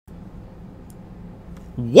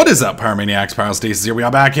What is up, Pyromaniacs? Pyrostasis here. We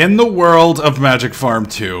are back in the world of Magic Farm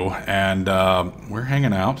 2, and we're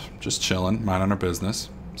hanging out, just chilling, minding our business.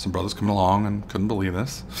 Some brothers coming along and couldn't believe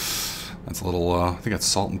this. That's a little, I think it's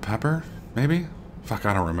Salt and Pepper, maybe? Fuck,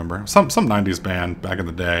 I don't remember. Some 90s band back in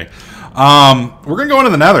the day. We're gonna go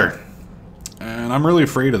into the nether. And I'm really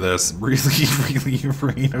afraid of this. Really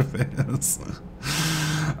afraid of this.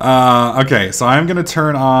 Okay, so I'm gonna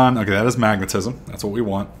turn on, okay, that is magnetism. That's what we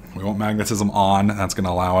want. We want magnetism on. That's going to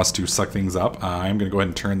allow us to suck things up. I'm going to go ahead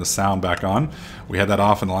and turn the sound back on. We had that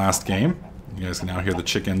off in the last game. You guys can now hear the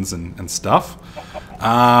chickens and stuff.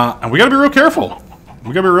 And we got to be real careful.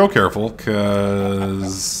 We got to be real careful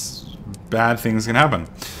because bad things can happen.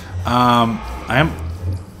 Wow,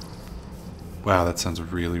 that sounds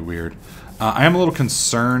really weird. I am a little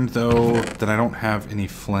concerned, though, that I don't have any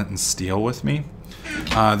flint and steel with me.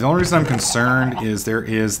 The only reason I'm concerned is there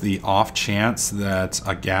is the off chance that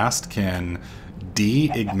a ghast can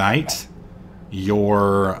de-ignite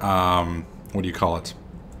your, what do you call it?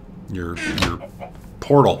 Your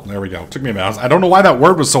portal. There we go. Took me a minute. I don't know why that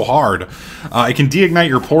word was so hard. It can de-ignite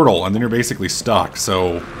your portal, and then you're basically stuck.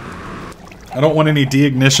 So, I don't want any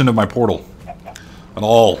de-ignition of my portal. At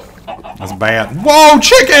all. That's bad. Whoa,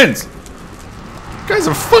 chickens! You guys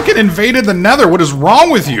have fucking invaded the nether. What is wrong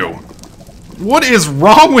with you? What is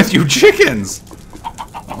wrong with you chickens?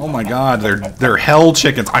 Oh my god, they're hell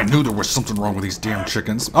chickens. I knew there was something wrong with these damn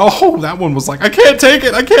chickens. Oh, that one was like, I can't take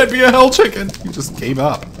it. I can't be a hell chicken. He just gave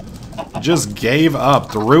up. Just gave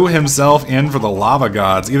up. Threw himself in for the lava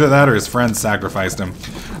gods. Either that or his friends sacrificed him.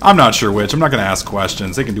 I'm not sure which. I'm not going to ask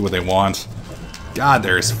questions. They can do what they want. God,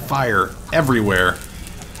 there is fire everywhere.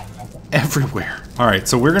 Everywhere. Alright,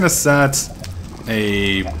 so we're going to set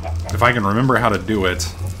a... If I can remember how to do it...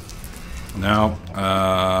 No,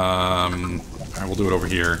 I will do it over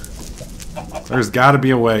here. There's got to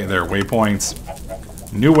be a way. There,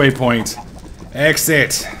 waypoints. New waypoint.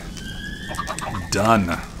 Exit.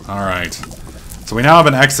 Done. Alright. So we now have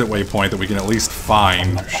an exit waypoint that we can at least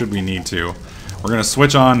find, should we need to. We're going to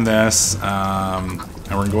switch on this, and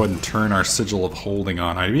we're going to go ahead and turn our sigil of holding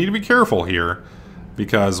on. I need to be careful here,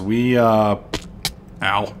 because we, ow.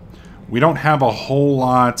 We don't have a whole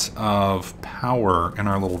lot of power in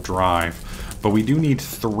our little drive, but we do need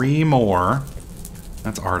 3 more.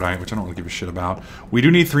 That's Ardite, which I don't really give a shit about. We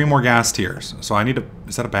do need 3 more gas tiers, so I need to...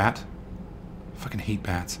 Is that a bat? I fucking hate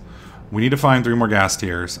bats. We need to find 3 more gas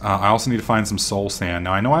tiers. I also need to find some soul sand.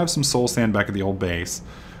 Now, I know I have some soul sand back at the old base.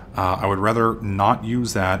 I would rather not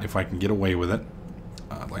use that if I can get away with it.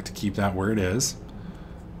 I'd like to keep that where it is.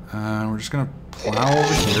 We're just gonna plow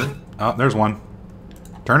over here. Oh, there's one.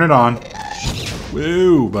 Turn it on.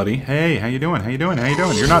 Woo, buddy. Hey, how you doing? How you doing? How you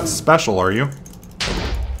doing? You're not special, are you?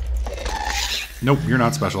 Nope, you're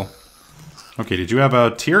not special. Okay, did you have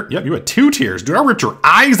a tier? Yep, you had 2 tiers. Dude, I ripped your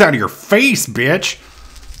eyes out of your face, bitch.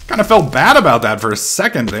 Kind of felt bad about that for a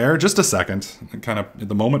second there. Just a second. Kind of,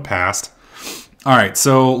 the moment passed. Alright,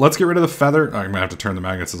 so let's get rid of the feather. Oh, I'm going to have to turn the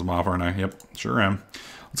magnetism off, aren't I? Yep, sure am.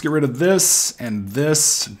 Let's get rid of this and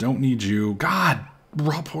this. Don't need you. God,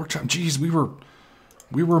 raw pork chop. Jeez, we were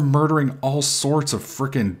murdering all sorts of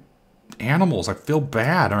freaking animals. I feel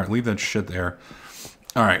bad. Alright, leave that shit there.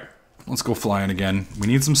 Alright, let's go flying again. We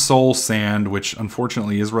need some soul sand, which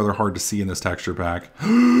unfortunately is rather hard to see in this texture pack.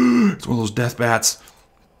 It's one of those death bats.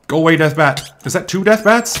 Go away, death bat. Is that 2 death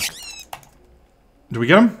bats? Did we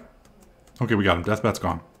get him? Okay, we got him. Death bat's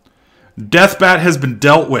gone. Death bat has been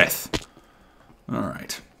dealt with.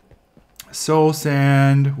 Alright. Soul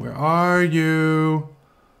sand, where are you?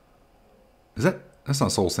 Is that... That's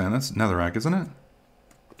not soul sand, that's netherrack, isn't it?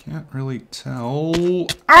 Can't really tell.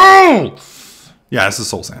 Oh! Yeah, this is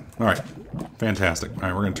soul sand. Alright. Fantastic.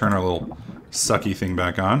 Alright, we're going to turn our little sucky thing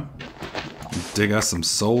back on. Dig us some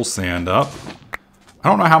soul sand up. I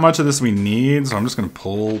don't know how much of this we need, so I'm just going to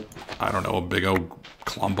pull, I don't know, a big old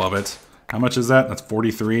clump of it. How much is that? That's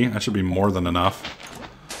 43. That should be more than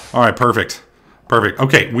enough. Alright, perfect. Perfect.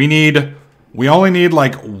 Okay, we only need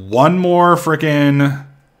like 1 more frickin'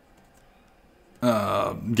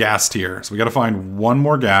 gas tier. So we gotta find 1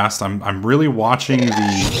 more gas. I'm really watching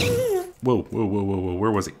the... Whoa, whoa, whoa, whoa, whoa.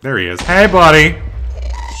 Where was he? There he is. Hey, buddy!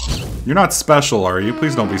 You're not special, are you?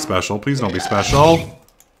 Please don't be special. Please don't be special.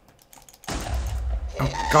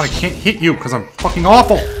 Oh, God, I can't hit you because I'm fucking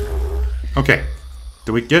awful. Okay.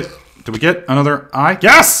 Did we get another eye?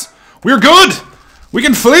 Yes! We're good! We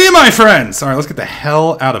can flee, my friends! Alright, let's get the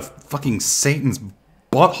hell out of fucking Satan's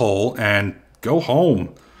butthole and go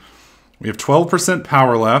home. We have 12%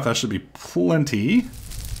 power left. That should be plenty.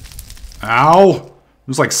 Ow!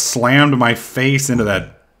 Just like slammed my face into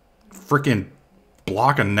that freaking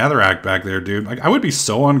block of netherrack back there, dude. Like, I would be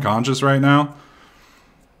so unconscious right now.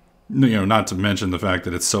 You know, not to mention the fact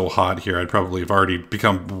that it's so hot here, I'd probably have already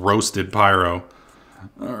become roasted pyro.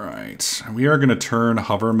 Alright, we are going to turn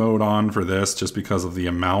hover mode on for this just because of the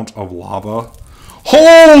amount of lava.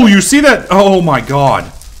 Oh, you see that? Oh my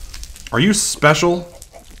god. Are you special?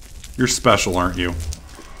 You're special, aren't you?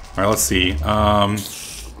 Alright, let's see.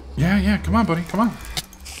 Yeah, come on, buddy, come on.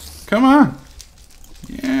 Come on.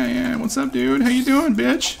 Yeah, what's up, dude? How you doing,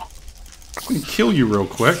 bitch? I'm gonna kill you real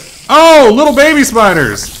quick. Oh, little baby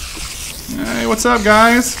spiders! Hey, what's up,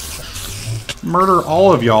 guys? Murder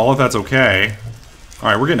all of y'all, if that's okay.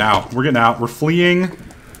 Alright, we're getting out. We're getting out. We're fleeing.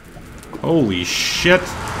 Holy shit.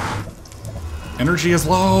 Energy is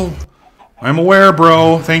low. I'm aware,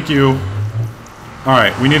 bro. Thank you.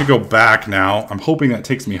 Alright, we need to go back now. I'm hoping that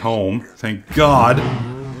takes me home. Thank God.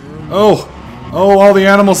 Oh, all the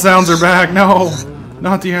animal sounds are back. No,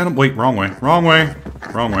 not the animal. Wait, wrong way. Wrong way.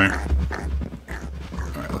 Wrong way.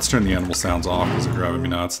 Alright, let's turn the animal sounds off because they're driving me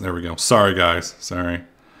nuts. There we go. Sorry, guys. Sorry.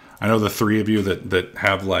 I know the three of you that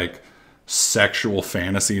have, like, sexual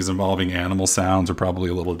fantasies involving animal sounds are probably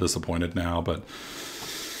a little disappointed now, but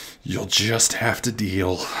you'll just have to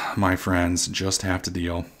deal, my friends. Just have to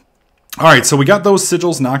deal. Alright, so we got those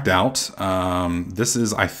sigils knocked out. This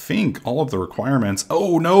is, I think, all of the requirements.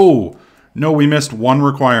 Oh, no! No, we missed one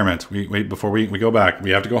requirement. Wait, before we go back,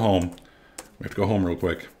 we have to go home. We have to go home real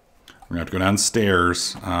quick. We're going to have to go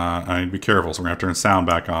downstairs. I need to be careful, so we're going to have to turn sound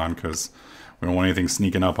back on, because we don't want anything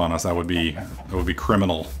sneaking up on us. That would be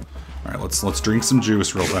criminal. Alright, let's drink some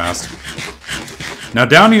juice real fast. Now,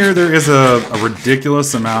 down here, there is a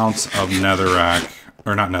ridiculous amount of netherrack,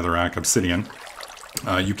 or not netherrack, obsidian.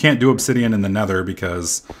 You can't do obsidian in the nether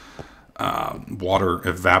because water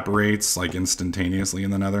evaporates like instantaneously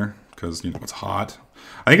in the nether because, you know, it's hot.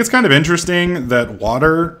 I think it's kind of interesting that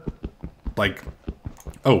water, like...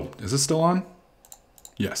 Oh, is this still on?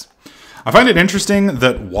 Yes. I find it interesting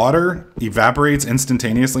that water evaporates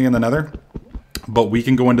instantaneously in the nether, but we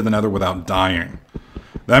can go into the nether without dying.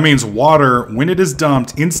 That means water, when it is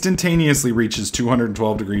dumped, instantaneously reaches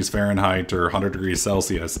 212 degrees Fahrenheit or 100 degrees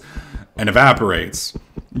Celsius and evaporates.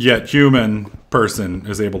 Yet human person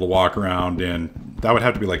is able to walk around in, that would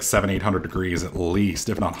have to be like 700-800 degrees at least,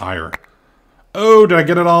 if not higher. Oh, did I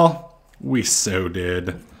get it all? We so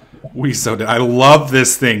did. We so did. I love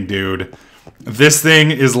this thing, dude. This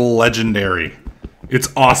thing is legendary. It's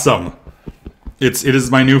awesome. It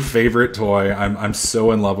is my new favorite toy. I'm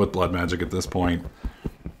so in love with blood magic at this point.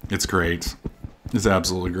 It's great. It's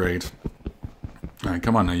absolutely great. Alright,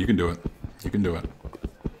 come on now. You can do it. You can do it.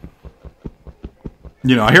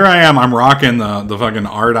 You know, here I am. I'm rocking the fucking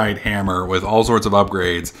Ardite hammer with all sorts of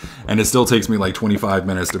upgrades, and it still takes me like 25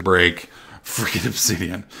 minutes to break freaking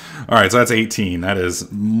obsidian. Alright, so that's 18. That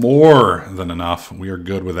is more than enough. We are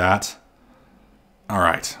good with that.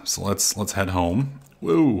 Alright, so let's head home.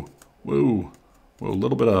 Woo. Woo. Whoa, a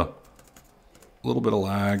little bit of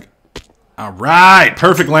lag. Alright!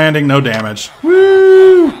 Perfect landing, no damage.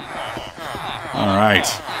 Woo! Alright.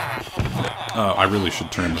 Oh, I really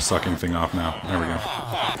should turn the sucking thing off now. There we go.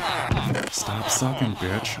 Stop sucking,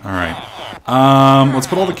 bitch. Alright. Let's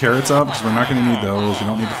put all the carrots up, because we're not going to need those. We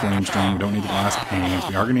don't need the flame string. We don't need the glass panes.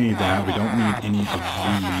 We are going to need that. We don't need any of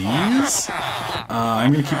these.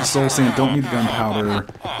 I'm going to keep the soul sand. Don't need the gunpowder.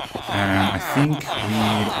 And I think we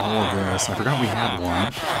need all of this. I forgot we had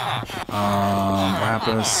one.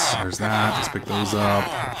 Lapis. There's that. Let's pick those up.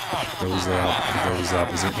 Those up. Those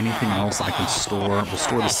up. Is there anything else I can store? We'll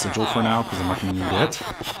store the sigil for now, because I'm not going to need it.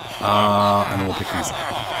 And then we'll pick these up.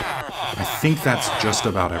 I think that's just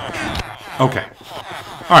about everything. Okay.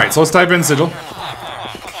 Alright, so let's type in sigil.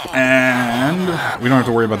 And we don't have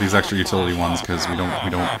to worry about these extra utility ones because we don't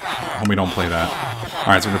play that.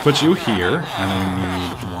 Alright, so we're gonna put you here, and then we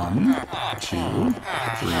need 1, 2,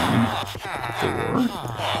 3, 4,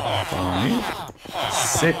 5,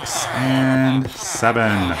 6, and 7.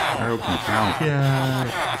 Arrow can count.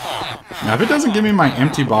 Yay. Now, if it doesn't give me my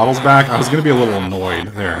empty bottles back, I was gonna be a little annoyed.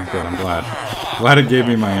 There, good, I'm glad. Glad it gave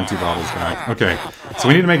me my empty bottles back. Okay, so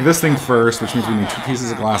we need to make this thing first, which means we need 2 pieces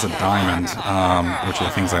of glass of diamond, which are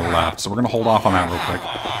the things I left. So we're going to hold off on that real quick.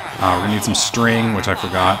 We're going to need some string, which I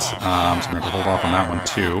forgot, so we're going to hold off on that one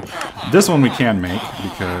too. This one we can make,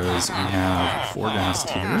 because we have 4 gas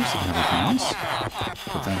tiers and everything else.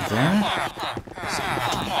 Put that there.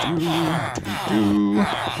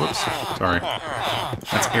 Whoops, sorry.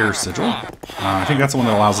 That's air sigil. I think that's the one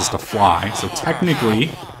that allows us to fly, so technically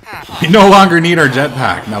we no longer need our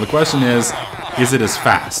jetpack. Now the question is it as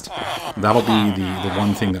fast? That'll be the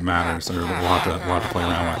one thing that matters, or that we'll have to play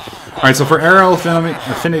around with. Alright, so for arrow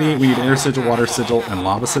affinity, we need air sigil, water sigil, and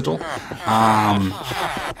lava sigil.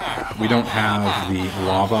 we don't have the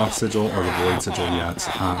lava sigil or the void sigil yet.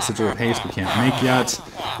 Sigil of haste we can't make yet.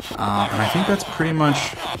 And I think that's pretty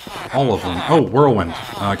much all of them. Oh, whirlwind.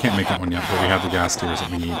 I can't make that one yet, but we have the gas tiers that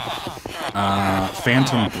we need.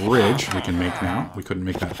 Phantom bridge we can make now. We couldn't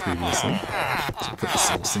make that previously. So put the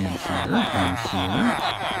soul sand here and here.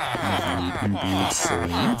 And the imbued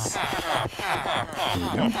slates. There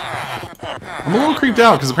we go. I'm a little creeped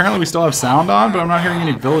out because apparently we still have sound on, but I'm not hearing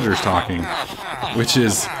any villagers talking, which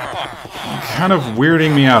is kind of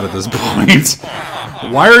weirding me out at this point.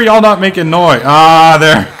 Why are y'all not making noise? Ah,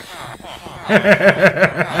 there.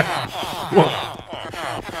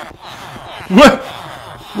 What?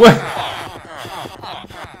 What?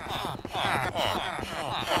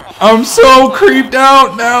 I'm so creeped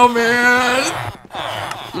out now, man.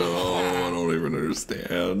 Oh, I don't even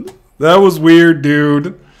understand. That was weird,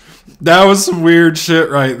 dude. That was some weird shit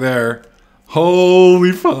right there.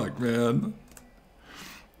 Holy fuck, man.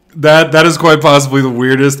 That is quite possibly the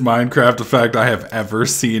weirdest Minecraft effect I have ever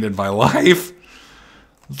seen in my life.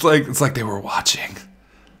 It's like they were watching.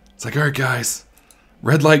 It's like, all right, guys.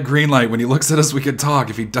 Red light, green light. When he looks at us, we can talk.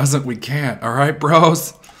 If he doesn't, we can't. All right,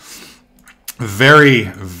 bros? Very,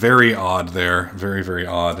 very odd there. Very, very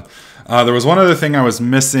odd. There was one other thing I was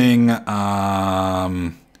missing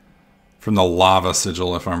from the lava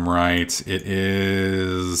sigil, if I'm right. It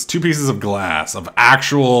is 2 pieces of glass, of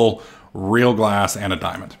actual real glass and a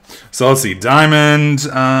diamond. So let's see. Diamond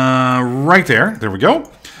right there. There we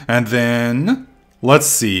go. And then let's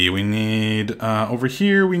see. We need, over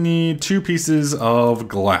here, we need 2 pieces of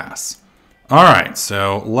glass. All right.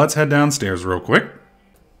 So let's head downstairs real quick.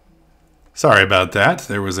 Sorry about that.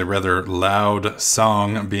 There was a rather loud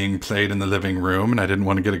song being played in the living room, and I didn't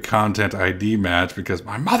want to get a content ID match because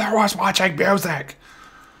my mother was watching music.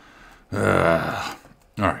 All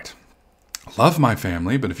right. Love my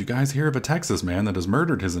family, but if you guys hear of a Texas man that has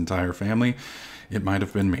murdered his entire family, it might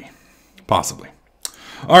have been me. Possibly.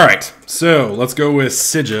 All right, so let's go with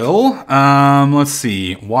sigil. Let's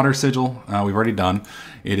see. Water sigil, we've already done.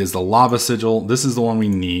 It is the lava sigil. This is the one we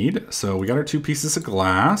need. So we got our 2 pieces of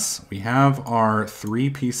glass. We have our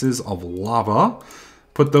 3 pieces of lava.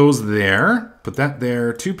 Put those there. Put that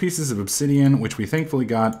there. 2 pieces of obsidian, which we thankfully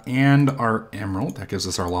got, and our emerald. That gives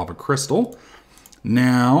us our lava crystal.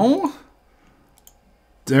 Now,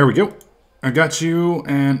 there we go. I got you,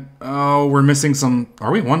 and oh, we're missing some.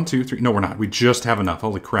 Are we? 1, 2, 3. No, we're not. We just have enough.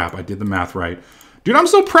 Holy crap, I did the math right. Dude, I'm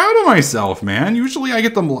so proud of myself, man. Usually I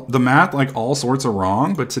get the math like all sorts of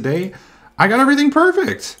wrong, but today I got everything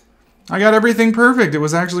perfect. I got everything perfect. It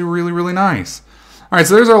was actually really, really nice. All right,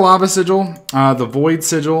 so there's our lava sigil. The void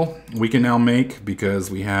sigil we can now make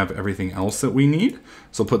because we have everything else that we need.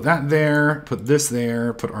 So put that there, put this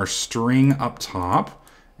there, put our string up top,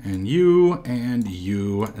 and you,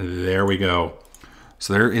 there we go.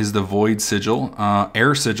 So there is the void sigil.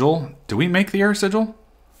 Air sigil, did we make the air sigil?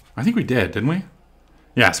 I think we did, didn't we?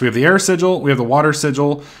 Yeah, so we have the air sigil, we have the water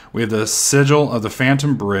sigil, we have the sigil of the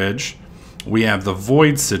phantom bridge, we have the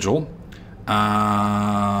void sigil.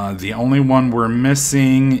 The only one we're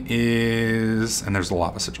missing is, and there's the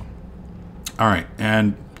lava sigil. All right,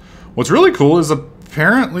 and what's really cool is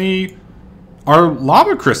apparently our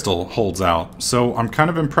lava crystal holds out. So I'm kind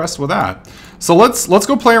of impressed with that. So let's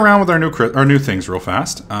go play around with our new things real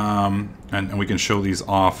fast, and we can show these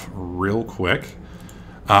off real quick.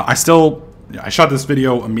 I shot this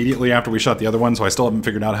video immediately after we shot the other one, so I still haven't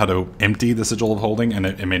figured out how to empty the Sigil of Holding, and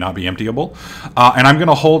it may not be emptyable. And I'm going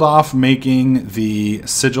to hold off making the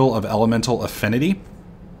Sigil of Elemental Affinity.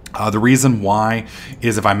 The reason why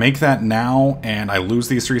is if I make that now and I lose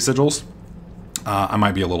these 3 sigils, I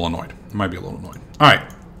might be a little annoyed. All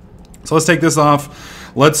right, so let's take this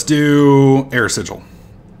off. Let's do Air Sigil.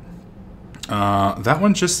 That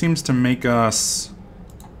one just seems to make us...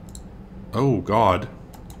 Oh, God.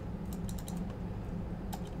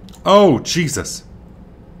 Oh, Jesus.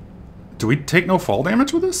 Do we take no fall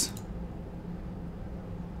damage with this?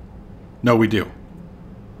 No, we do.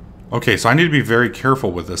 Okay, so I need to be very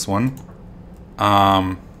careful with this one.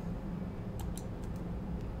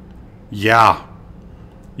 Yeah.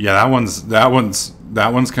 Yeah, that one's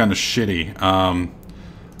kind of shitty.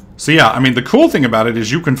 So yeah, I mean, the cool thing about it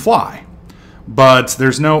is you can fly. But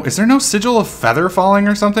is there no sigil of feather falling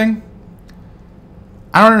or something?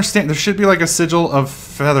 I don't understand. There should be like a sigil of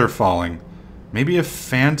feather falling. Maybe a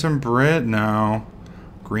phantom bridge? No.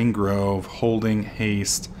 Green Grove, holding,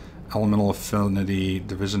 haste, elemental affinity,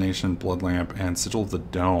 divisionation, blood lamp, and sigil of the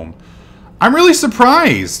dome. I'm really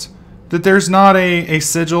surprised that there's not a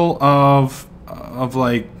sigil of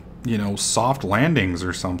like, you know, soft landings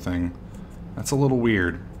or something. That's a little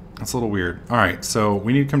weird. All right, so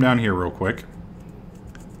we need to come down here real quick.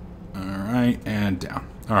 right, and down.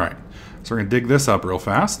 All right, so we're gonna dig this up real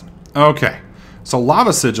fast. Okay, so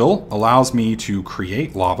lava sigil allows me to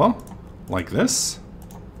create lava like this,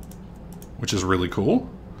 which is really cool.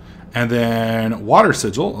 And then water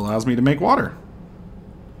sigil allows me to make water,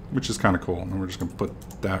 which is kind of cool. And we're just gonna put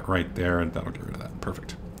that right there, and that'll get rid of that.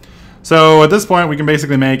 Perfect. So at this point, we can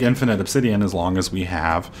basically make infinite obsidian as long as we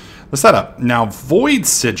have the setup. Now, void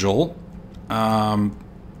sigil,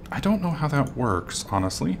 I don't know how that works,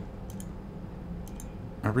 honestly.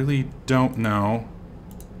 I really don't know.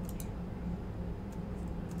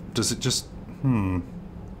 Does it just,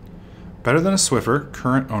 Better than a Swiffer,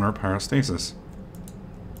 current owner pyrostasis.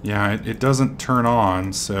 Yeah, it doesn't turn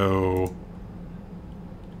on, so...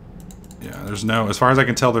 Yeah, there's no, as far as I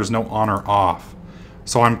can tell, there's no on or off.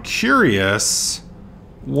 So I'm curious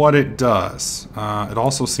what it does. It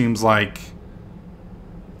also seems like,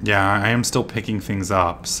 yeah, I am still picking things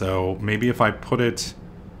up. So maybe if I put it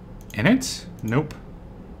in it? Nope.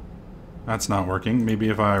 That's not working. Maybe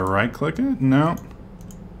if I right click it? No.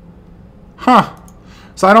 Huh.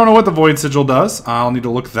 So I don't know what the void sigil does. I'll need to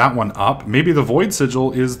look that one up. Maybe the void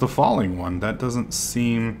sigil is the falling one. That doesn't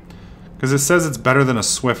seem... Because it says it's better than a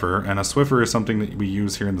Swiffer, and a Swiffer is something that we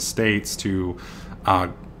use here in the States to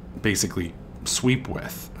basically sweep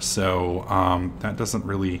with. So that doesn't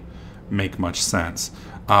really make much sense.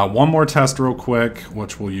 One more test real quick,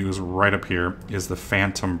 which we'll use right up here, is the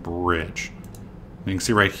Phantom Bridge. You can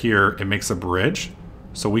see right here, it makes a bridge.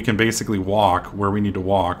 So we can basically walk where we need to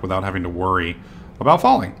walk without having to worry about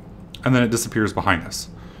falling. And then it disappears behind us.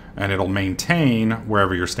 And it'll maintain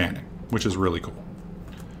wherever you're standing, which is really cool.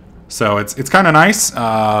 So it's kind of nice.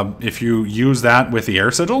 If you use that with the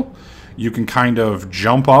air sigil, you can kind of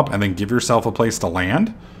jump up and then give yourself a place to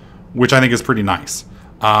land, which I think is pretty nice.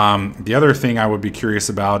 The other thing I would be curious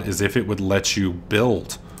about is if it would let you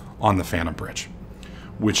build on the Phantom Bridge,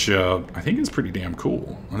 which I think is pretty damn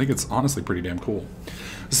cool. I think it's honestly pretty damn cool.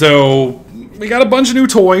 So we got a bunch of new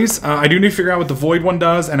toys. I do need to figure out what the Void one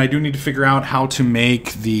does, and I do need to figure out how to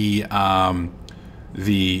make the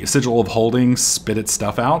Sigil of Holding spit its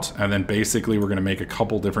stuff out. And then basically we're going to make a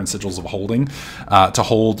couple different Sigils of Holding to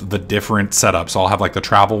hold the different setups. So I'll have like the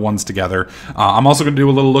travel ones together. I'm also going to do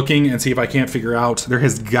a little looking and see if I can't figure out, there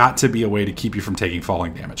has got to be a way to keep you from taking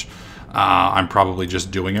falling damage. I'm probably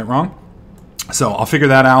just doing it wrong. So I'll figure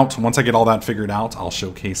that out. Once I get all that figured out, I'll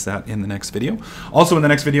showcase that in the next video. Also in the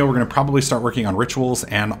next video, we're going to probably start working on rituals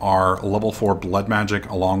and our level 4 blood magic,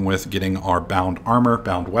 along with getting our bound armor,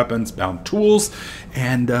 bound weapons, bound tools,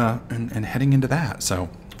 and heading into that. So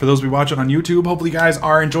for those of you watching on YouTube, hopefully you guys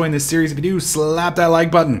are enjoying this series. If you do, slap that like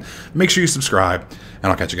button. Make sure you subscribe,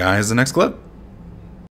 and I'll catch you guys in the next clip.